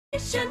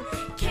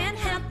Can't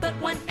have but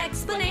one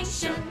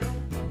explanation.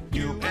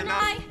 You and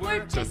I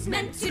were just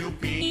meant to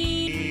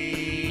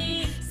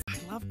be.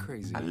 I love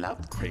crazy. I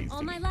love crazy.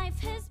 All my life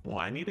has... Well,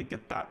 I need to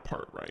get that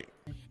part right.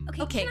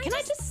 Okay, can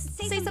I just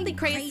say something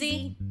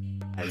crazy?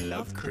 I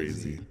love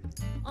crazy.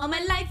 All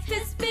my life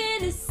has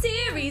been a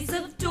series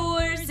of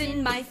doors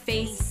in my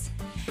face.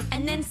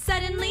 And then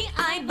suddenly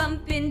I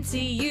bump into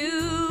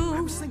you. I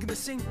was thinking the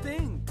same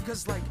thing,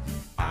 because like,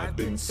 I've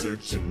been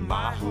searching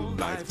my whole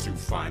life to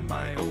find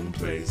my own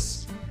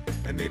place.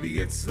 And maybe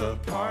it's the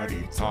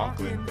party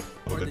talking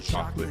or the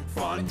chocolate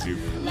fondue.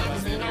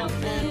 Love is an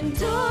open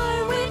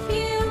door with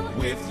you.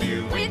 With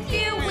you. With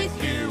you,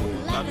 with you.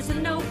 Love is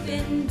an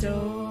open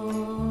door.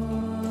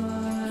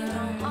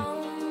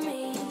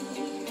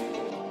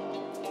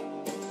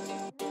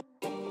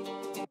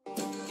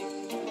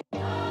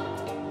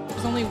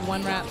 There's only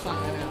one rap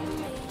song right now.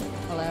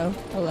 Hello?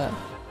 Hello.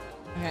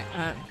 Okay,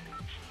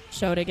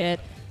 show to get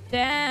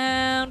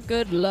down.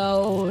 Good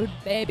lord.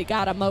 Baby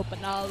got 'em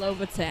open all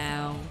over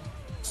town.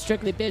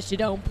 Strictly bitch, you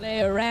don't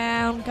play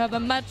around. Cover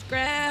much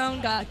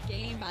ground. Got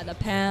game by the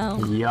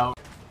pound. Yo.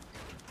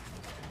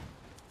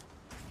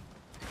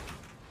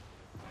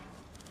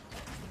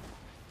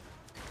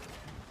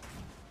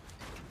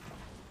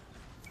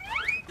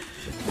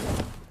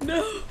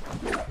 No.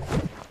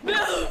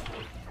 No.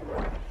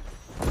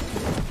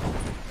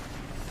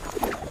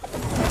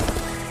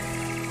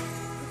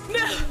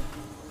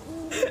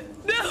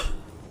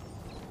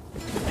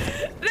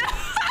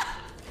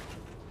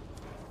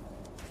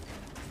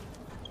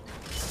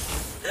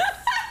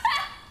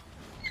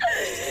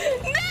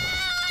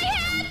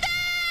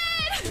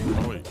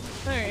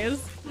 There he is.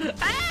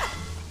 Ah!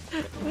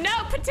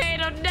 No,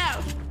 potato,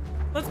 no!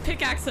 Let's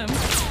pickaxe him.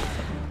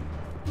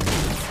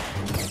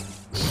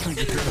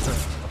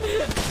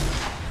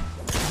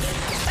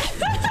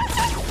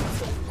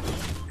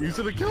 You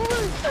should have killed me!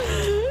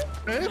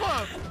 Hey,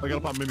 man! I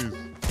gotta pop minis.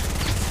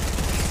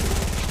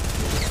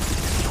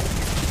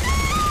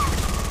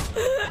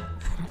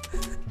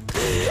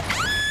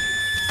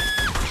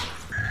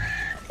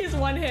 He's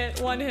one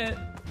hit, one hit.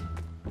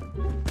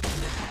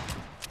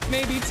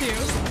 Maybe two.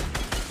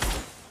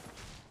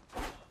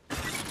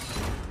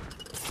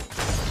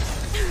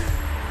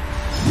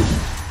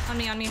 On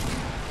me, on me.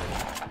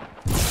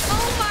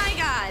 Oh my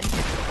god!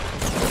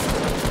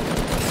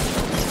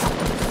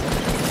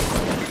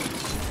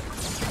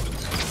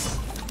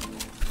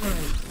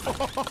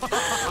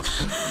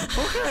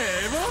 Okay,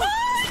 Ava. Oh,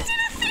 I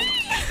did a thing!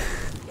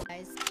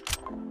 Guys.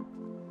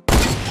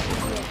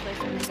 Real quick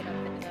when they get up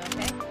into the,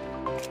 okay?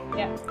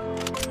 Yeah.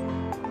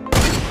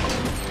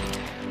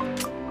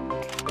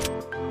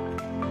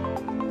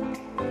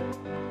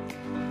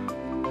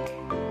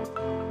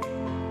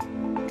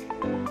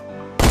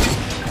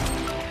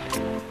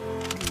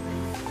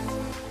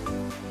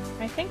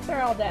 I think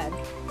they're all dead.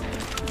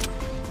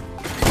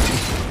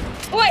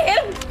 Oh, I hit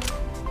him!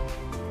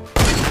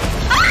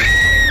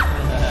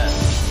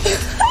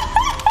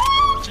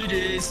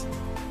 GG's.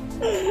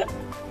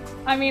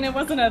 I mean, it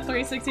wasn't a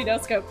 360 no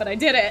scope, but I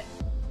did it.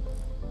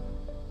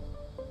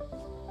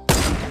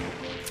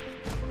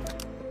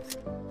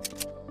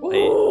 Ooh.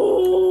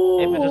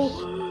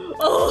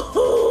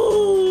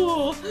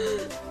 Oh.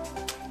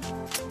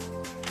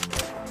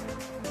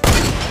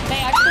 They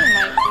actually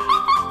might be.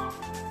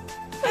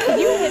 Did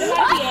you hit him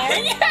out of the air?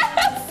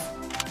 Yes!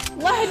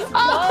 Let's go! Oh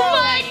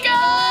my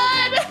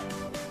god!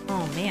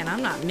 Oh man,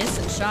 I'm not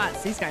missing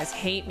shots. These guys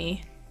hate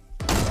me.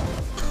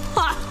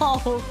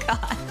 Oh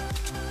god.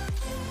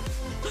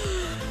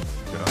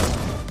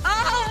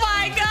 Oh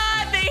my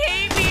god, they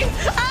hate me!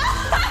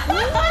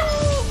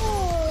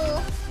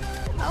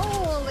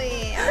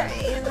 Holy,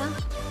 alright.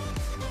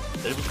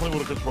 Ava's playing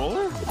with a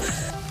controller?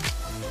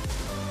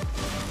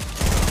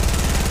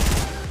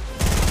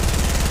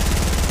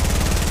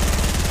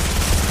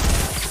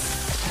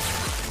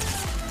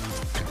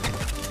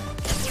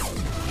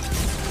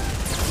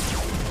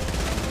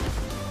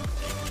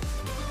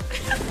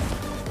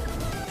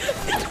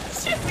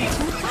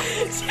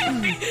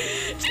 Jimmy!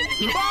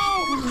 Jimmy!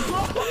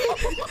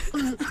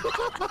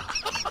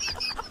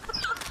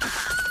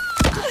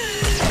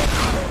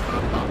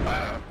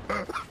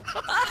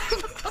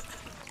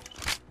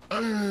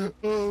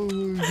 Oh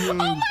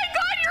my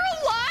god, you're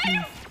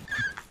alive?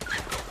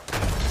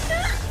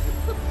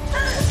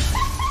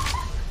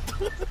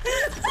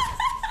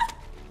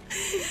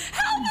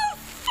 How the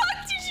fuck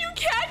did you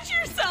catch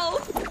yourself?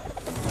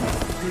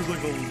 He's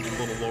like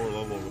on a lower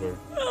level over there.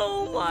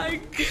 Oh my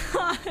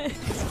god.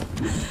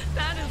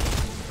 That is...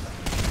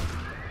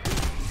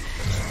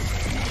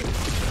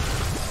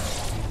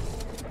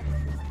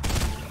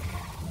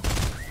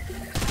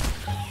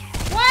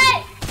 What?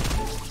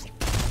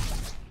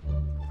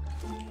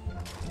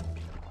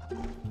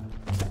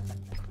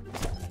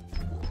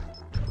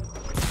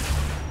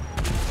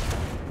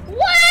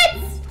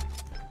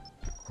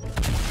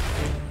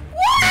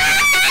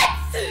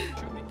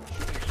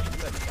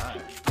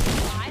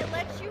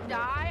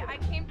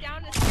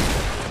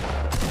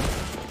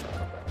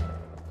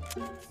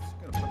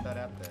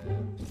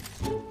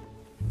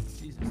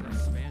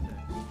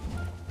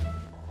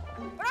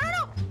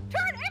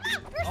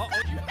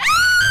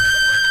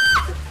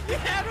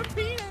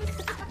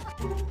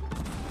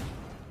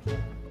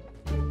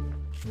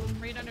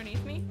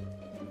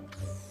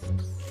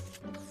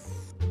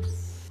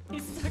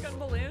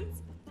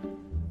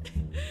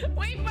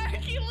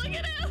 Look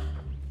at him.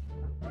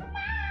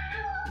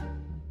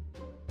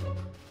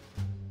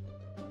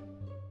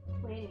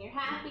 When you're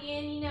happy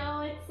and you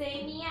know it,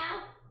 say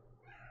meow.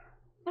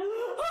 Oh,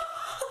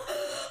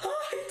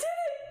 I did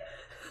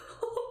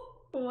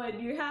it! When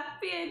you're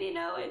happy and you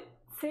know it,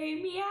 say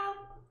meow.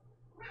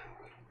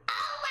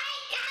 Oh my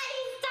god,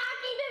 he's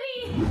talking to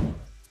me!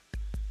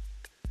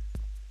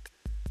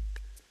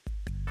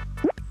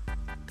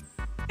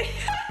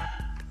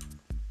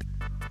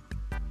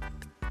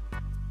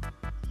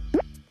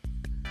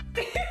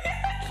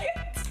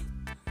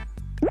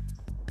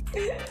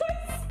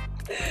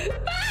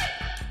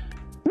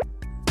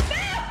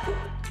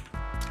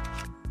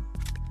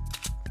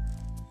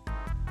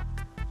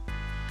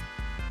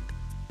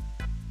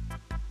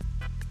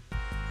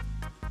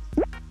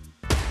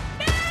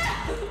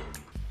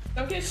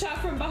 Don't get shot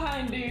from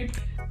behind, dude.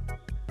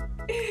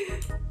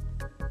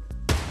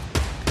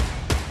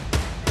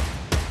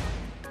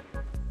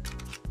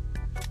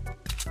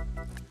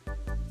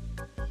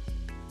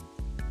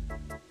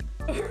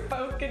 We're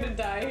both gonna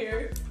die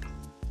here.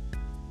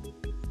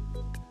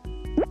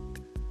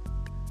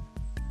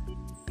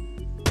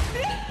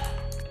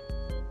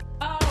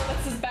 Oh,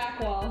 that's his back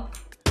wall.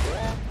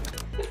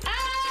 Ah!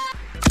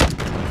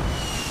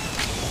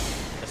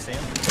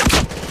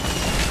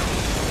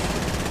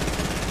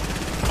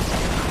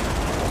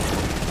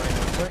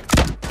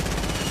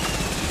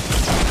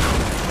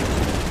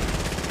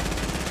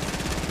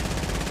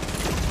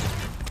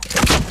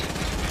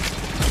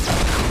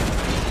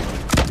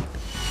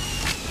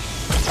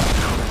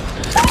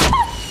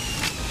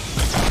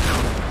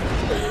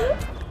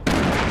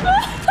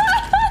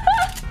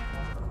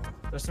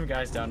 There's some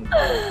guys down.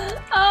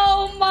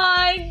 Oh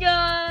my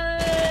god!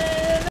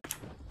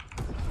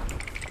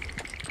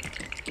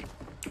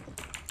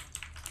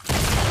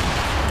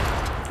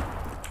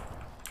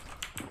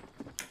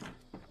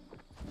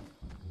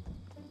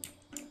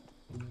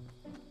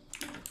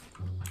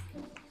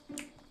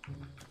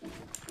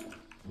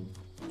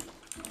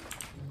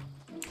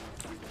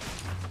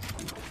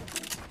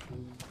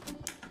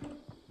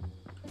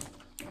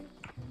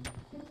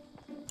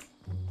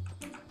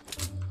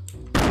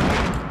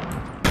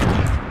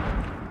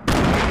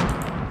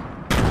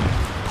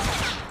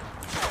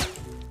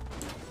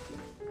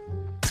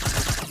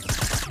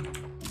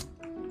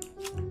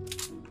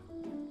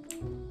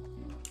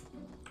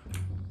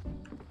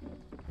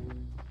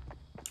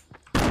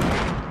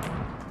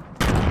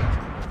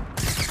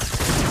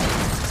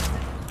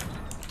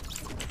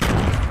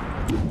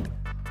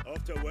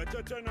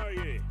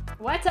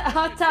 What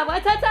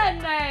a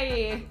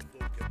night!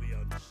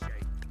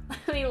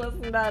 Let me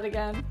listen to that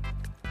again.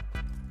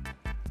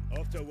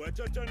 After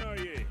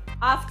Wetatanaye.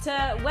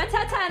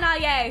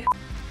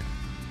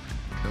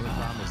 The only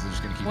problem is they're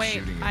just gonna keep Wait,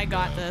 shooting. I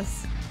got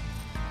this.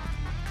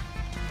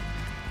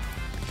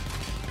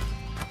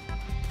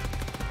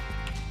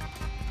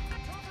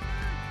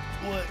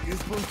 What, you're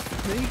supposed to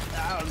think?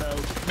 I don't know.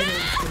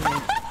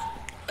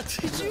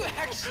 Did you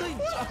actually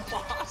jump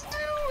off?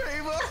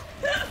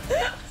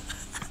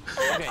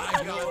 Okay,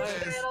 I got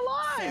this.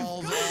 alive!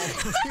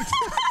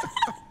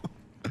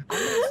 I'm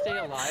gonna stay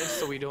alive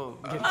so we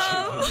don't get killed.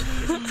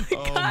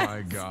 Oh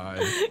my god.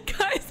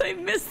 Guys, I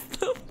missed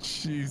them.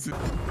 Jesus.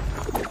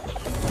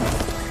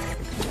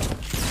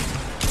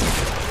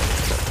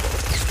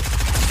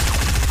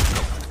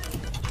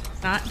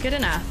 Not good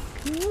enough.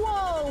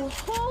 Whoa,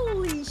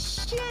 holy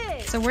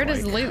shit! So where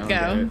does loot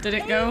go? Did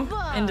it go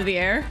into the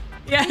air?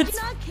 Yeah, Did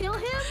you not kill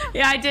him?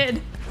 yeah, I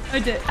did. I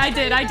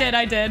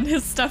did.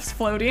 His stuff's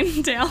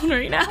floating down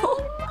right now.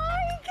 Oh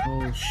my god!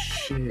 Oh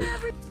shit.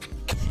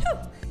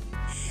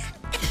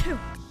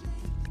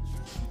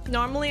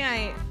 Normally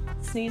I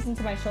sneeze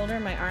into my shoulder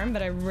and my arm,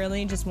 but I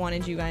really just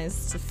wanted you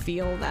guys to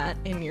feel that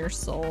in your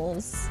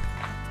souls.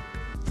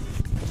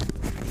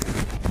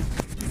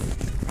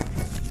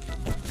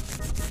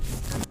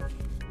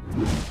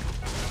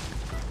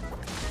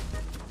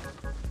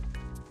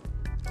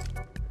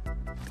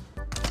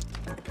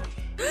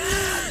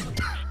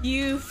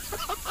 You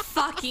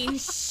fucking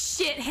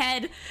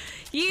shithead.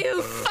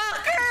 You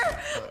fucker!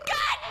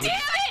 God damn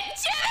it,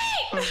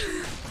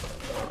 Jimmy!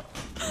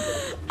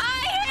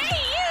 I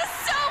hate you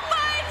so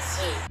much!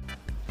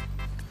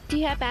 Do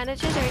you have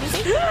bandages or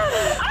anything?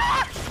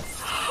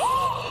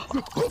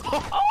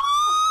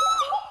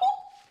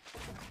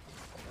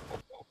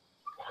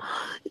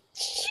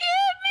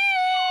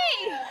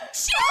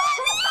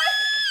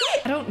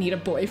 I don't need a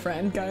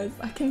boyfriend, guys.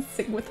 I can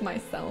sing with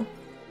myself.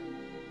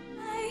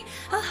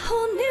 A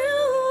whole new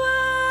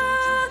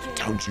world.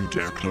 Don't you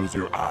dare close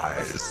your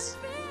eyes.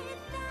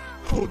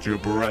 Hold your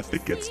breath,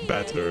 it gets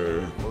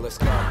better. Well, let's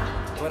go.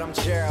 But I'm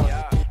Gerald,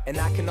 and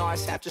I can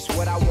always have just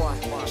what I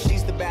want.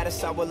 She's the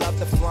baddest, I would love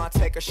to flaunt.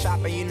 Take her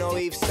shopping, you know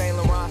Yves Saint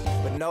Laurent.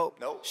 But nope,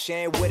 she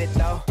ain't with it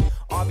though.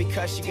 All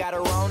because she got her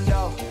own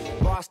dough.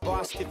 Boss,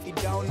 if you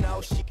don't know,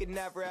 she could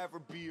never ever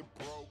be a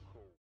broke.